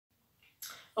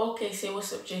Okay, say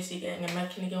what's up, JC gang. I'm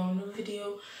making again on another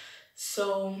video.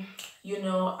 So,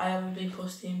 I haven't been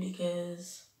posting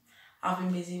because I've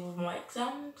been busy with my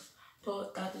exams,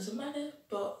 but that doesn't matter.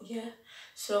 But yeah,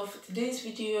 so for today's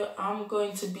video, I'm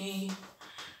going to be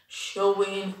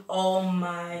showing all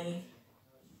my,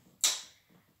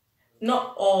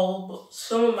 not all, but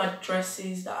some of my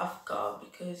dresses that I've got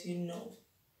because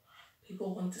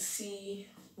people want to see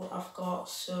what I've got.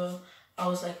 So I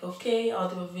was like, okay, I'll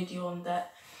do a video on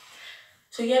that.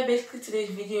 So yeah, basically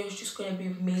today's video is just going to be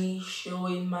me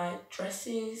showing my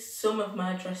dresses, some of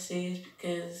my dresses,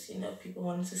 because people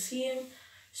wanted to see them.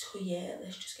 So yeah,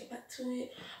 let's just get back to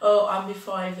it. Oh, and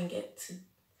before I even get to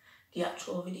the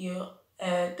actual video,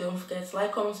 don't forget to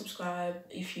like, comment, subscribe.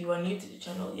 If you are new to the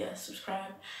channel, yeah,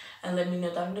 subscribe and let me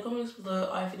know down in the comments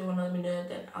below. Or if you don't want to let me know,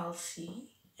 then I'll see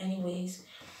anyways.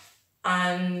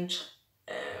 And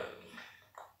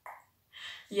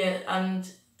yeah,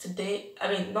 and today,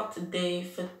 not today,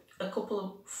 for a couple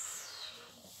of,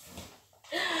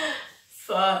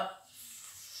 for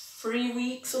 3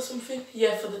 weeks or something.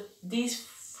 Yeah, for these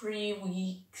 3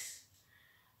 weeks,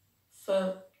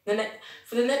 for the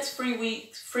next 3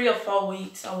 weeks, 3 or 4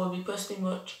 weeks, I'll be posting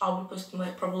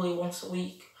like probably once a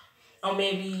week, or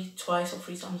maybe twice or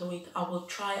 3 times a week. I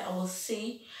will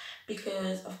see,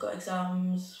 because I've got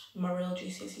exams, my real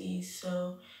GCSEs,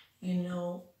 so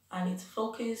I need to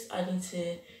focus. I need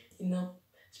to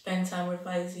spend time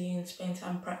revising, spend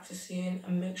time practicing,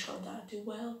 and make sure that I do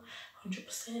well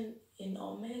 100% in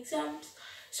all my exams.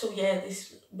 So yeah,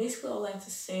 this basically all I like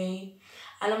to say.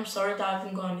 And I'm sorry that I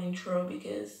haven't got an intro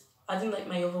because I didn't like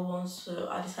my other ones, so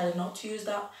I decided not to use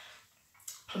that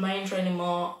for my intro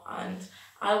anymore. And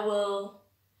I will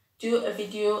do a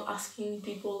video asking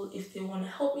people if they want to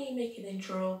help me make an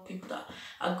intro, people that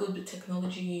are good with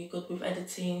technology, good with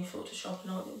editing, Photoshop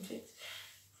and all them things.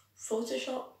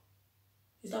 Photoshop?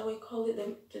 Is that what you call it?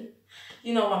 Then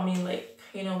you know what I mean, like,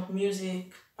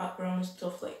 music, background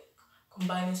stuff, like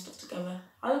combining stuff together.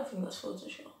 I don't think that's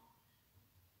Photoshop.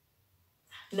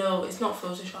 No, it's not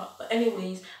Photoshop. But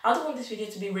anyways, I don't want this video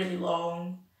to be really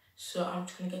long, so I'm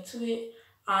just gonna get to it.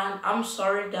 And I'm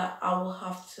sorry that I will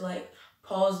have to like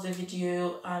pause the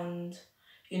video and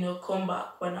come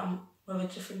back when I'm with a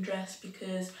different dress,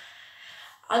 because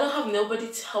I don't have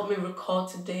nobody to help me record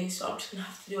today, so I'm just gonna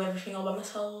have to do everything all by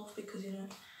myself, because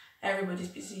everybody's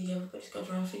busy, everybody's got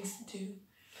their own things to do.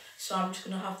 So I'm just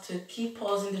gonna have to keep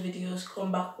pausing the videos,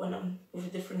 come back when I'm with a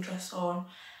different dress on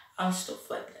and stuff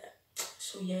like that.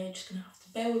 So yeah, you're just gonna have to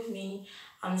bear with me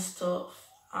and stuff.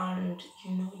 And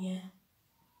yeah,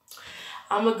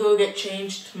 I'm gonna go get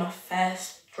changed to my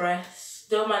first dress.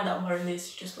 Don't mind that I'm wearing this,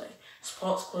 it's just like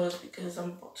sports clothes, because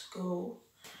I'm about to go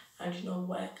and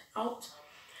work out.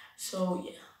 So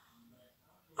yeah,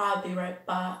 I'll be right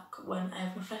back when I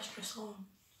have my first dress on.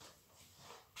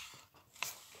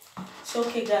 So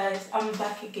okay guys, I'm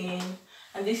back again,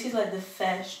 and this is like the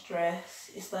first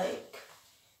dress. It's like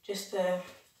just a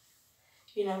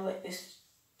like this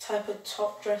type of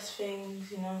top dress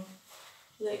things,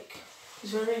 like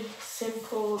it's very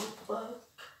simple, black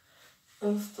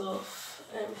and stuff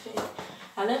and everything.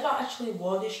 I never actually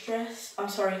wore this dress. I'm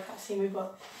sorry you can't see me,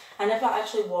 but I never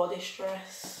actually wore this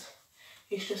dress.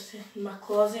 It's just in my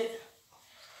closet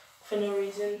for no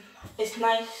reason. It's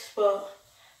nice, but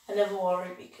I never wore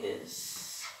it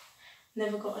because I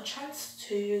never got a chance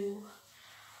to.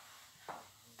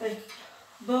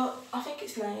 But I think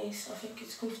it's nice. I think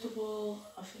it's comfortable.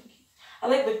 I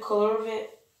like the color of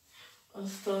it and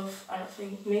stuff. And I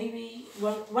think maybe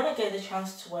when I get the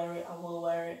chance to wear it, I will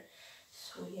wear it.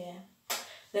 So yeah,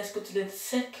 let's go to the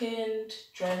second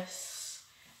dress.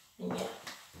 And yeah.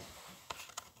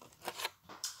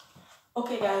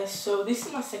 Okay guys, so this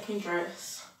is my second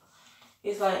dress.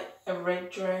 It's like a red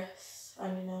dress,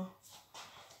 and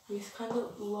it's kind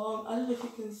of long. I don't know if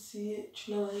you can see it,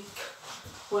 like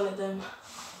one of them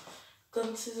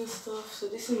dances and stuff. So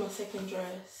this is my second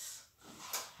dress.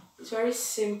 It's very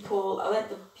simple. I like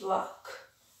the black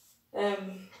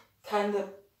kind of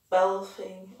bell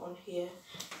thing on here,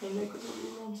 and it goes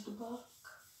all around to the back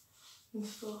and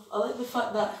stuff. I like the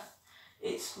fact that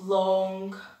it's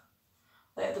long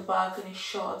like at the back and it's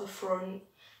short at the front.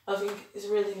 I think it's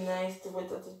really nice the way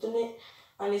that they've done it,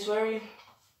 and it's very,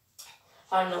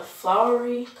 I don't know,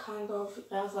 flowery kind of. It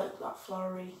has like that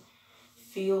flowery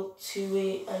feel to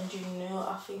it, and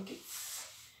I think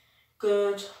it's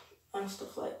good and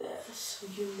stuff like that. So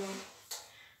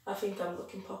I think I'm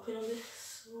looking popping on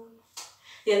this. So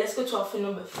yeah, let's go to outfit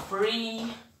number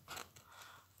 3.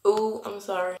 Oh, I'm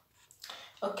sorry.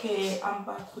 Okay, I'm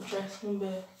back with dress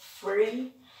number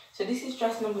 3. So this is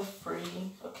dress number 3.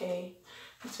 Okay,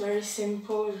 It's very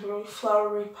simple, it's very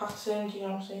flowery patterned, you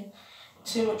know what I'm saying?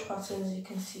 Too much pattern, as you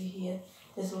can see here.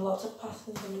 There's lots of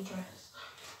patterns on the dress.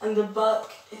 And the back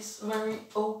is very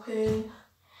open,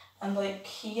 and like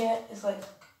here is like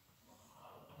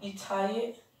you tie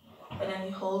it and then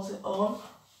you hold it on.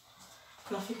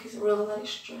 And I think it's a really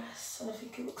nice dress, and I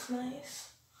think it looks nice.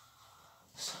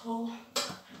 So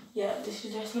yeah, this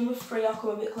is dress number 3. I'll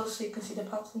come a bit closer so you can see the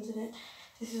patterns in it.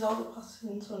 This is all the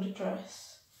patterns on the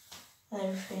dress and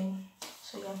everything.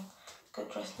 So yeah,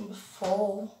 got dress number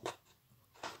 4.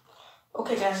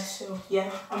 Okay guys, so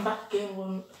yeah, I'm back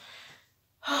again.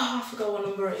 I forgot what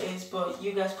number it is, but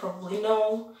you guys probably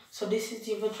know. So this is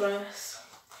the other dress.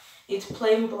 It's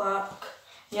plain black.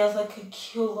 It has like a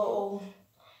cute little,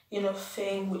 you know,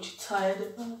 thing which you tie at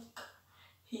the back.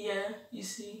 Here, you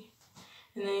see.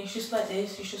 And then it's just like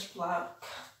this, it's just black.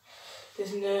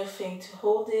 There's nothing to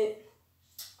hold it.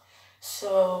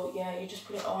 So yeah, you just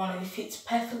put it on and it fits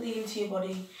perfectly into your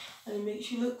body and it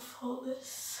makes you look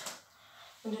flawless.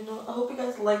 And you know, I hope you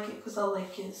guys like it because I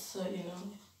like it, so you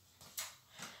know.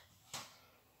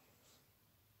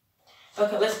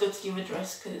 Okay, let's go to the other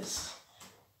dress because,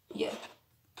 yeah.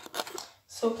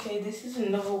 So okay, this is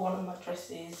another one of my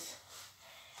dresses.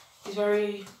 It's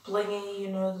very blingy, you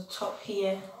know, the top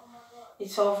here.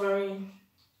 It's all very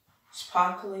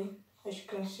sparkly, as you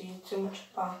can see, too much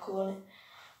sparkle on it.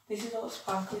 This is all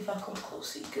sparkly. If I come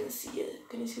closer, you can see it.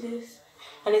 Can you see this?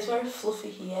 And it's very fluffy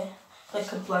here,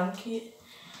 like a blanket.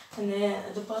 And then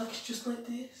at the back, it's just like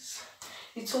this.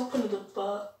 It's open at the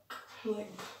back,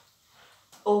 like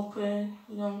open,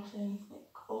 you know what I'm saying?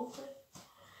 Like open.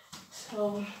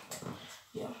 So,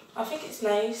 yeah, I think it's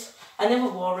nice. I never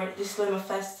wore it. This is like my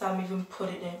first time even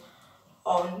putting it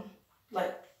on.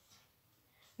 Like,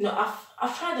 no,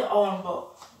 I've tried it on,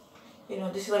 but you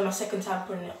know, this is like my second time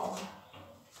putting it on.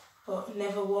 But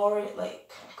never wore it,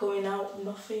 like going out,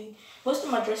 nothing. Most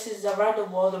of my dresses, I've either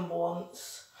wore them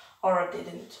once or I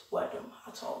didn't wear them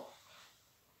at all.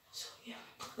 So yeah,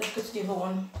 let's go to the other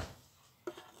one.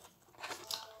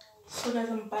 So guys,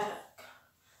 I'm back.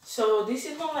 So this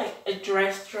is not like a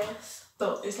dress,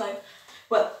 but it's like,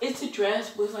 well, it's a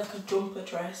dress, but it's like a jumper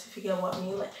dress, if you get what I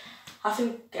mean. Like, I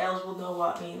think girls will know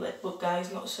what I mean, like, but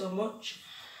guys not so much.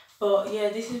 But yeah,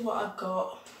 this is what I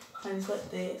got, and it's like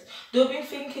this. Don't be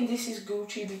thinking this is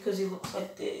Gucci because it looks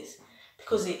like this,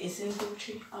 because it isn't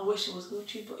Gucci. I wish it was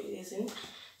Gucci, but it isn't.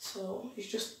 So it's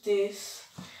just this,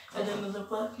 and then on the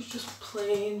back is just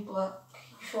plain black,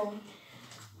 you feel me,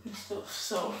 and stuff.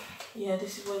 So yeah,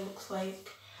 this is what it looks like.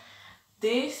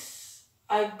 This,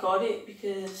 I got it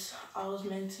because I was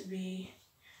meant to be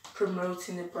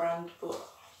promoting the brand, but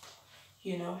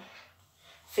you know,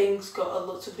 things got a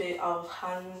little bit out of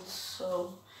hand,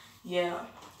 so yeah,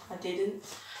 I didn't.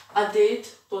 I did,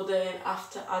 but then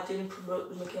after I didn't promote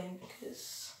them again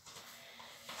because,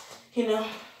 you know,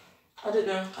 I don't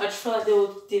know, I just felt like they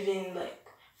were giving like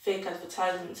fake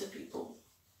advertisement to people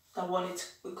that wanted to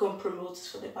become promoters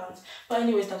for their bands. But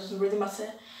anyways, that doesn't really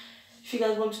matter. If you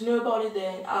guys want to know about it,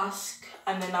 then ask,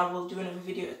 and then I will do another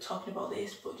video talking about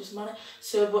this, but it doesn't matter.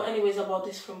 So, but anyways, I bought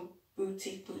this from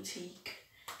Boutique.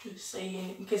 Just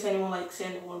saying, in case anyone likes it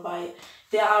and they want to buy it.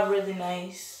 They are really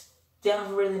nice. They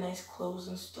have really nice clothes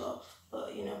and stuff,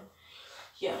 but you know,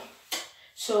 yeah.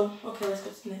 So, okay, let's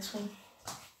go to the next one.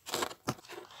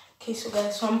 Okay, so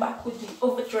guys, so I'm back with the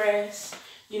other dress.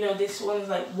 You know, this one's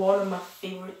like one of my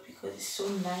favorite because it's so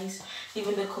nice.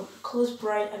 Even the color's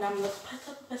bright, and I'm like the type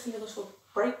of person that goes for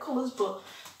bright colors, but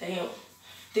damn,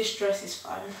 this dress is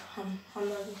fire. I'm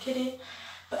not even kidding.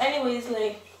 But anyways,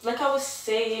 like I was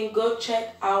saying, go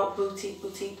check out Boutique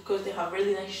because they have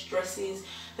really nice dresses.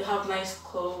 They have nice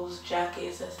clothes,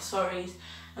 jackets, accessories,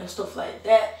 and stuff like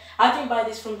that. I didn't buy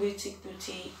this from Boutique,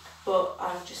 but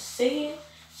I'm just saying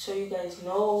so you guys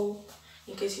know,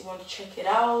 in case you want to check it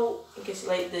out, in case you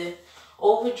like the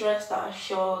overdress that I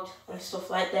showed and stuff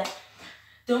like that.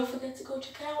 Don't forget to go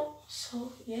check it out.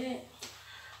 So yeah.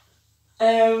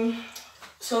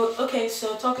 So okay,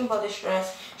 so talking about this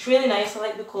dress, it's really nice. I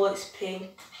like the color, it's pink,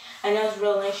 and it has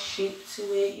real nice shape to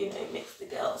it. You know, it makes the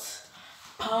girls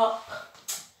pop.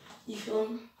 You feel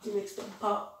me? It makes them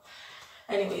pop.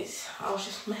 Anyways, I was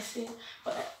just messing.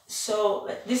 But so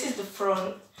like, this is the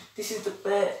front, this is the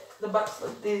back. The back's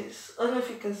like this. I don't know if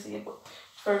you can see it, but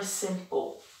very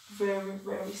simple,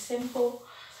 very simple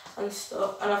and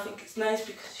stuff. And I think it's nice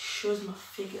because it shows my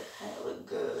figure hella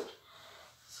good.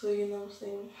 So you know what I'm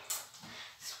saying.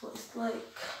 What it's like.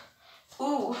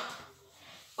 Ooh,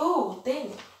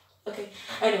 dang. Okay,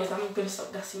 anyways, I'm gonna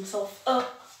stop gassing myself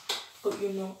up, but you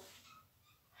know,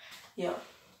 yeah,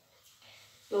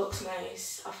 it looks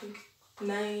nice. I think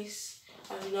nice.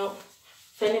 I don't know,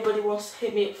 If anybody wants to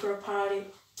hit me up for a party,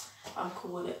 I'm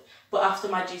cool with it. But after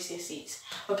my GCSEs.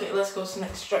 Okay, let's go to the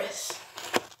next dress.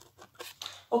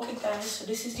 Okay guys, so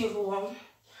this is the other one.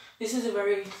 This is a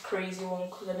very crazy one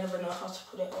because I never know how to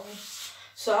put it on.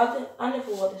 So I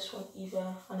never wore this one either.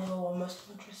 I never wore most of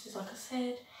my dresses, like I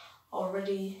said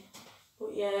already.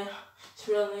 But yeah, it's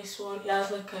a real nice one. It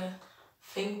has like a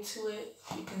thing to it.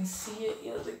 You can see it.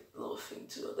 It has like a little thing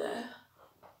to it there,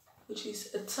 which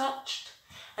is attached.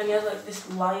 And it has like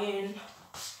this lion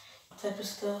type of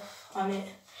stuff on it.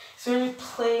 It's really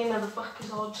plain and the back is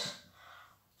odd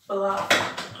black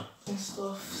and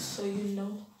stuff, so you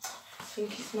know. I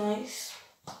think it's nice.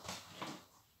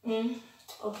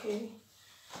 Okay.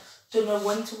 Don't know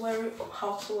when to wear it or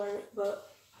how to wear it,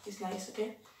 but it's nice,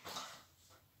 okay?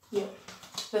 Yeah.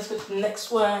 Let's go to the next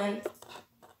one.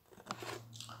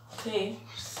 Okay,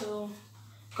 so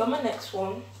got my next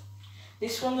one.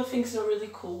 This one I think is a really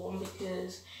cool one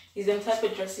because it's them type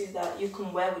of dresses that you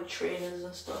can wear with trainers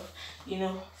and stuff. You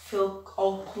know, feel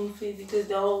all comfy because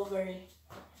they're all very,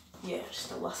 yeah,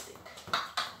 just elastic.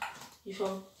 You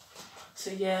feel?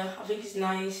 So yeah, I think it's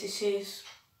nice. It says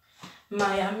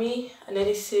Miami, and then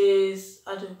it says,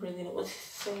 I don't really know what it's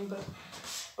saying, but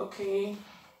okay,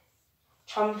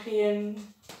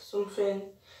 champion something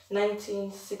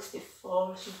 1964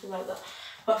 or something like that.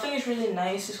 But I think it's really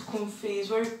nice. It's comfy. It's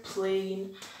very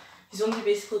plain. It's only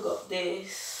basically got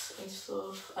this and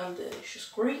stuff, and it's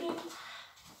just green.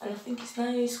 And I think it's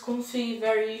nice, comfy,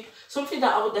 very something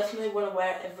that I would definitely want to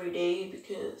wear every day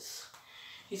because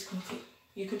it's comfy.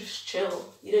 You can just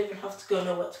chill. You don't even have to go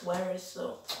nowhere to wear it.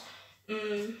 So,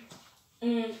 okay,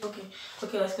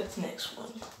 let's go to the next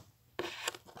one.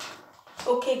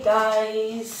 Okay,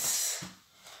 guys,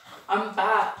 I'm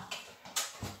back.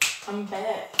 I'm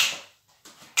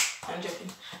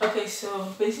joking. Okay,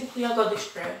 so basically, I got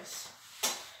this dress.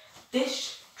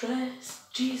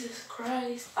 Jesus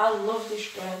Christ, I love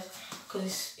this dress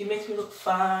because it makes me look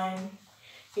fine.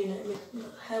 You know, it makes me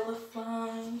look hella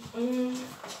fine.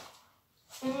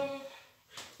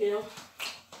 You know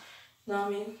what I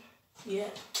mean? Yeah.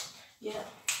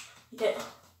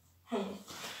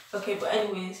 Okay, but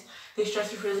anyways, this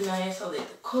dress is really nice. I like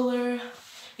the color,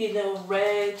 you know,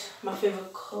 red, my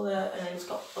favorite color, and then it's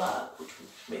got black, which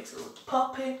makes it look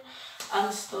popping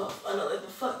and stuff. And I like the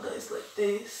fact that it's like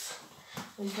this.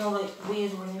 It's not like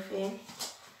weird or anything.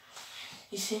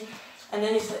 You see? And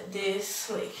then it's like this,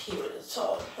 like here at the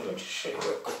top. Let me just show you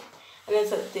real quick. And then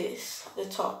it's like this at the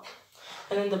top.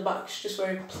 And then the back's just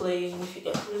very plain. If you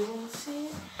guys really want to see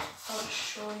it, I'll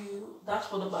show you. That's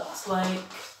what the back's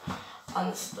like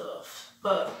and stuff.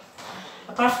 But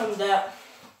apart from that,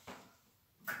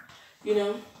 you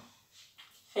know,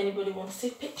 if anybody wants to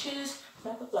take pictures,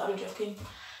 blah blah blah, I'm joking.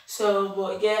 So,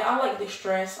 but yeah, I like this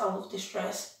dress. I love this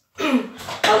dress.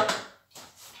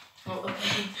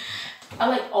 I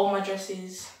like all my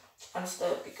dresses and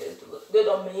stuff because they look good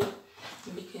on me.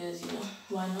 Because, you know,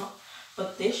 why not?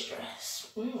 But this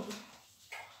dress, makes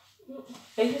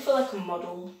me feel like a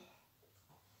model,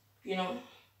 you know,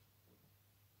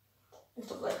 and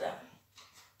stuff like that.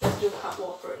 Let's do a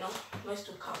catwalk right now. Let's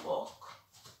do a catwalk.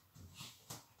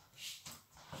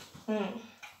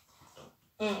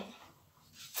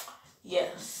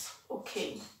 Yes,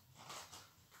 okay.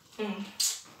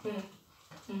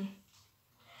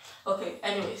 Okay,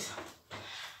 anyways.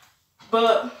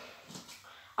 But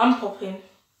I'm popping.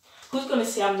 Who's gonna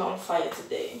say I'm not on fire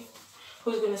today?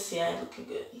 Who's gonna say I ain't looking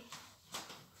good?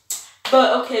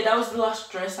 But okay, that was the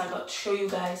last dress I got to show you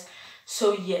guys.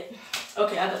 So yeah,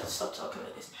 okay, I gotta stop talking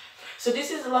like this. So this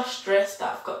is the last dress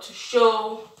that I've got to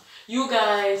show you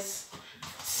guys.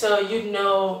 So you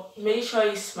know, make sure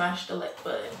you smash the like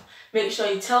button. Make sure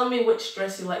you tell me which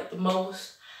dress you like the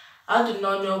most. I do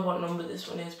not know what number this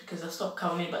one is because I stopped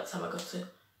counting by the time I got to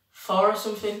 4 or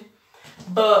something.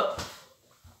 But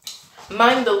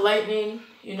mind the lightning,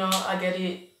 you know, I get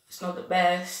it. It's not the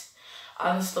best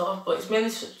and stuff, but it's mainly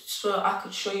so I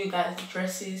could show you guys the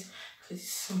dresses because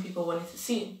some people wanted to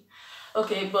see them.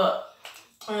 Okay, but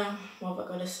what have I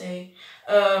gotta say?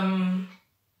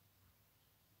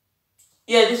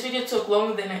 Yeah, this video took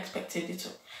longer than I expected.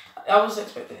 I was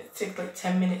expecting it to take like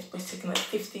 10 minutes, but it's taking like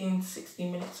 15,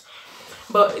 16 minutes.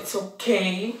 But it's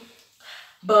okay.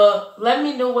 But let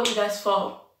me know what you guys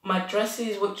thought. My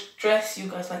dresses, which dress you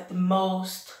guys like the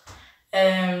most,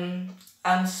 and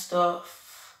stuff.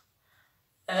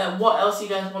 What else you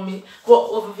guys want me,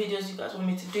 what other videos you guys want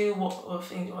me to do, what other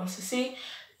things you want to see.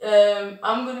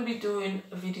 I'm gonna be doing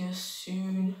a video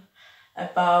soon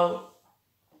about,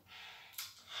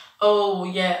 oh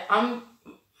yeah, I'm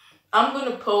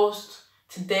gonna post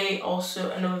today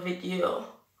also another video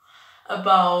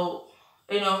about,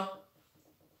 you know,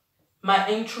 my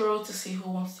intro to see who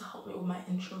wants to help me with my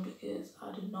intro, because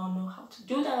I did not know how to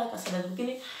do that, like I said at the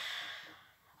beginning,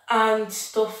 and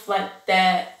stuff like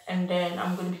that. And then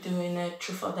I'm going to be doing a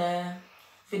truth or dare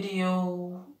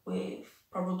video with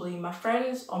probably my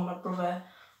friends or my brother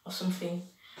or something.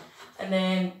 And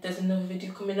then there's another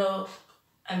video coming up,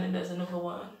 and then there's another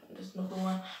one,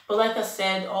 but like I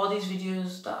said, all these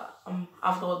videos that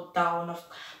I've got down, I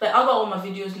got all my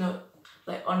videos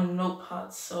on a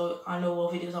notepad, so I know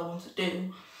what videos I want to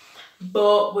do.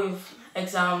 But with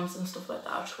exams and stuff like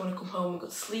that, I just want to come home and go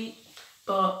to sleep.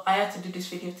 But I had to do this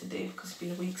video today because it's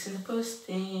been a week since I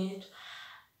posted,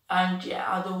 and yeah,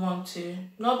 I don't want to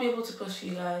not be able to post for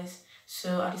you guys,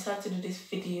 so I decided to do this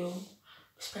video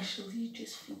especially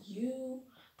just for you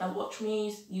that watch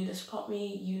me, you that support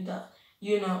me, you that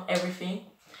know everything.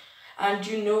 And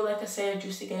like I said,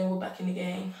 just again, we're back in the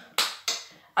game.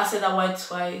 I said that word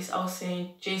twice. I was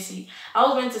saying JC. I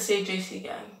was meant to say JC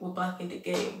gang, we're back in the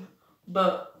game,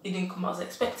 but it didn't come as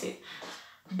expected.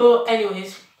 But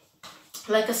anyways,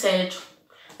 like I said,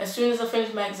 as soon as I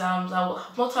finish my exams, I will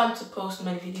have more time to post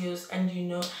many videos, and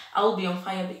I will be on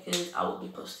fire because I will be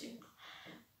posting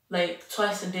like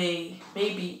twice a day,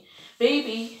 maybe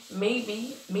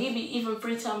even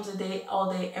 3 times a day,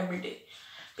 all day, every day,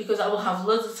 because I will have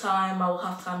loads of time. I will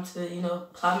have time to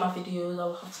plan my videos. I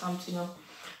will have time to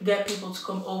get people to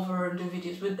come over and do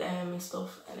videos with them and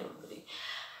stuff, and everybody.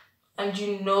 And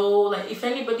like, if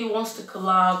anybody wants to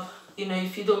collab,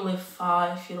 if you don't live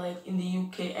far, if you're like in the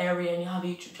UK area and you have a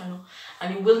YouTube channel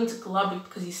and you're willing to collab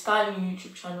because you're starting a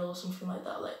YouTube channel or something like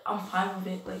that, like, I'm fine with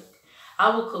it. Like,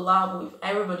 I will collab with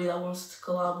everybody that wants to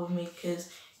collab with me, because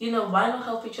why not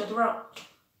help each other out?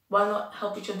 Why not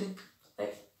help each other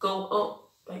like go up?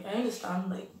 Like, I understand,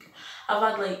 like, I've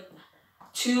had like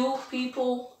 2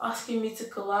 people asking me to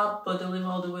collab, but they live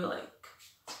all the way like,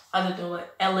 I don't know, like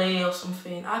LA or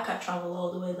something. I can't travel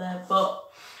all the way there, but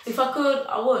if I could,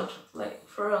 I would. Like,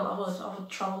 for real, I would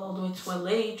travel all the way to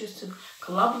LA just to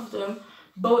collab with them.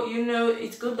 But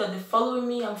it's good that they're following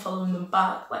me. I'm following them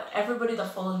back. Like, everybody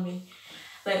that follows me,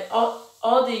 like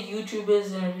all the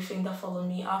YouTubers and everything that follow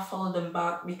me, I follow them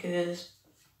back because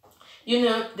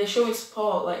they're showing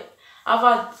support. Like, I've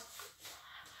had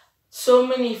so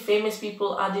many famous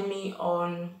people adding me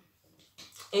on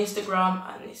Instagram,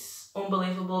 and it's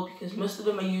unbelievable because most of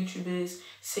them are YouTubers,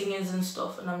 singers and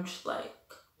stuff, and I'm just like,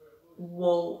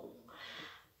 whoa.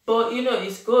 But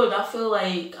it's good. I feel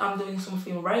like I'm doing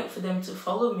something right for them to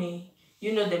follow me.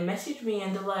 They message me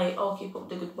and they're like, oh, keep up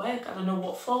the good work. I don't know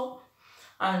what for.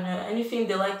 I don't know, anything.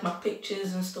 They like my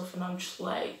pictures and stuff, and I'm just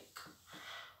like,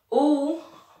 oh,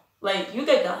 like, you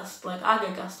get gassed. Like, I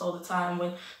get gassed all the time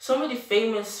when somebody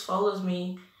famous follows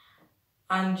me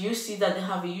and you see that they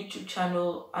have a YouTube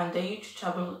channel and their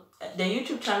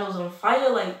YouTube channel's on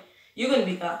fire. Like, you're gonna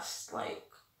be gassed. Like,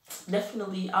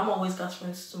 definitely, I'm always gassed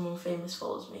when someone famous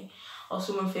follows me, or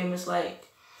someone famous like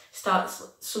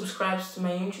subscribes to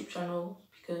my YouTube channel,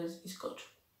 because it's good,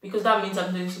 because that means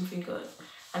I'm doing something good.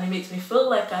 And it makes me feel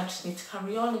like I just need to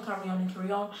carry on and carry on and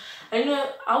carry on. And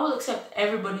I will accept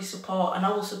everybody's support, and I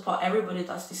will support everybody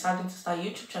that's deciding to start a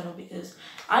YouTube channel, because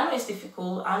I know it's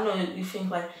difficult. I know you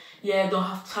think like, yeah, I don't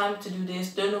have time to do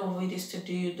this, don't know what videos to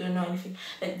do, don't know anything.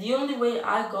 Like, the only way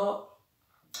I got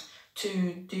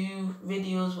to do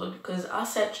videos was because I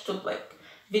searched up like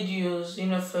videos,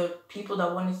 for people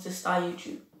that wanted to start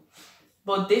YouTube.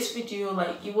 But this video,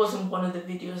 like, it wasn't one of the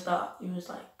videos that it was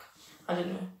like, I don't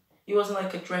know. It wasn't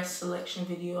like a dress selection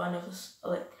video. I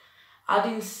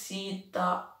didn't see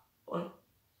that on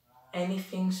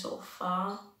anything so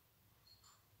far.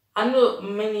 I know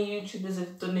many YouTubers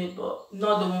have done it, but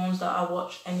not the ones that I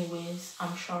watch anyways,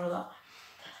 I'm sure of that.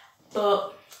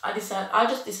 But I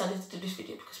just decided to do this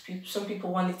video because some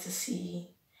people wanted to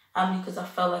see, and because I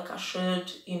felt like I should,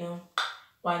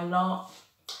 why not?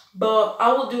 But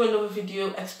I will do another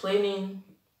video explaining,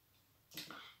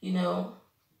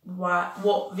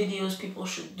 what videos people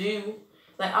should do.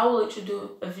 Like, I will literally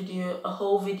do a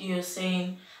whole video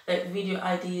saying like video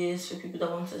ideas for people that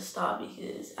want to start,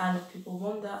 because I know people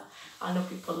want that. I know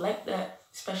people like that,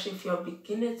 especially if you're a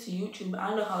beginner to YouTube.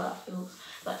 I know how that feels.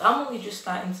 Like, I'm only just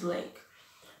starting to like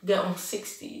get on over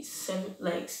 60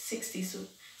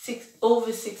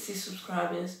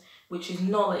 subscribers, which is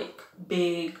not like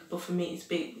big, but for me it's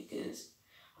big because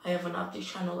I haven't had this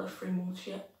channel like 3 months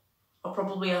yet. Or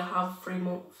probably I have 3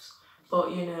 months,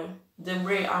 but the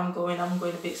rate I'm going a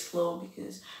bit slow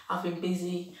because I've been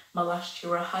busy my last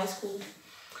year at high school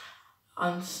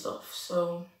and stuff.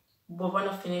 So, but when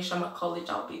I finish, I'm at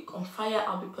college, I'll be on fire.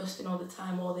 I'll be posting all the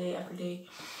time, all day, every day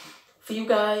for you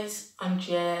guys. And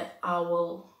yeah, I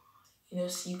will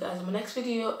see you guys in my next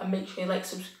video, and make sure you like,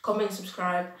 comment,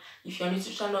 subscribe. If you're new to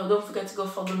the channel, don't forget to go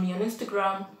follow me on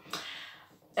Instagram.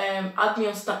 Add me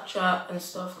on Snapchat and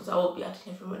stuff, because I will be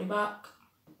adding everybody back.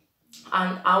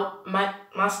 And my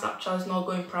Snapchat is not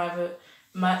going private.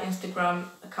 My Instagram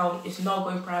account is not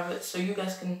going private, so you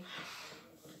guys can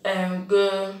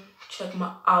go check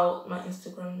out my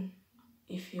Instagram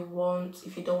if you want.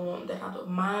 If you don't want, then I don't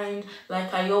mind.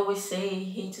 Like I always say,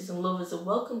 haters and lovers are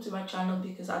welcome to my channel,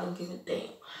 because I don't give a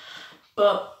damn.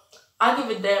 But I give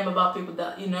a damn about people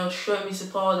that, show me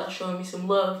support, that show me some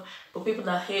love. But people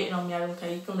that are hating on me, I don't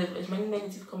care. You can leave as many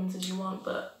negative comments as you want,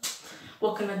 but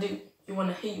what can I do? You want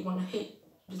to hate, you want to hate.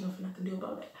 There's nothing I can do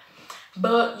about it.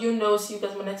 But see you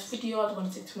guys in my next video. I don't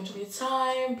want to take too much of your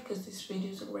time, because this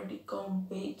video is already gone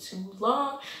way too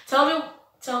long. Tell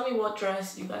me what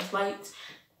dress you guys liked.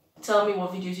 Tell me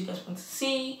what videos you guys want to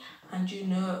see. And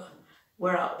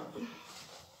we're out.